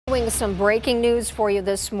Some breaking news for you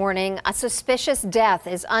this morning. A suspicious death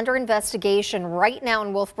is under investigation right now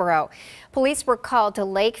in Wolfeboro. Police were called to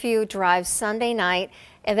Lakeview Drive Sunday night,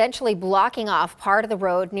 eventually blocking off part of the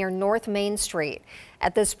road near North Main Street.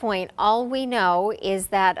 At this point, all we know is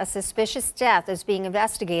that a suspicious death is being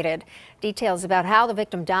investigated. Details about how the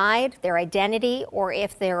victim died, their identity, or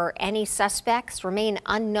if there are any suspects remain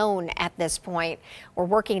unknown at this point. We're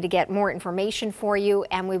working to get more information for you,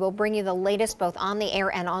 and we will bring you the latest both on the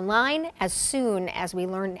air and online as soon as we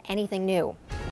learn anything new.